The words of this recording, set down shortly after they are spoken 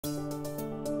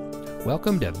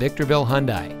Welcome to Victorville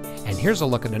Hyundai, and here's a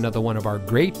look at another one of our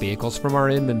great vehicles from our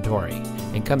inventory,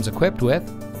 and comes equipped with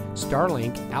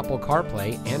Starlink, Apple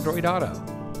CarPlay, Android Auto,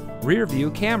 rear view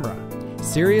camera,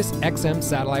 Sirius XM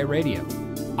satellite radio,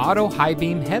 auto high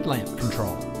beam headlamp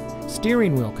control,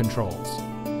 steering wheel controls,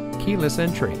 keyless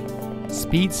entry,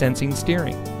 speed sensing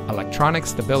steering, electronic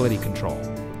stability control,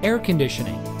 air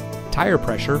conditioning, tire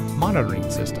pressure monitoring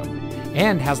system,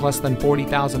 and has less than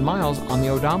 40,000 miles on the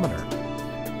odometer.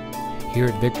 Here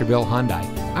at Victorville Hyundai,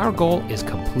 our goal is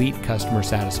complete customer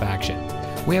satisfaction.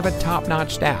 We have a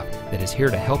top-notch staff that is here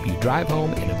to help you drive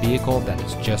home in a vehicle that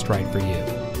is just right for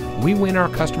you. We win our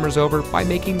customers over by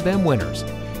making them winners.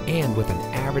 And with an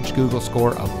average Google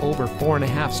score of over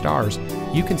 4.5 stars,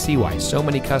 you can see why so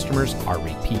many customers are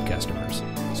repeat customers.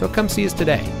 So come see us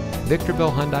today.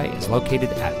 Victorville Hyundai is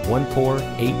located at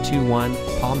 14821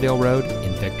 Palmdale Road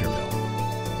in Victorville.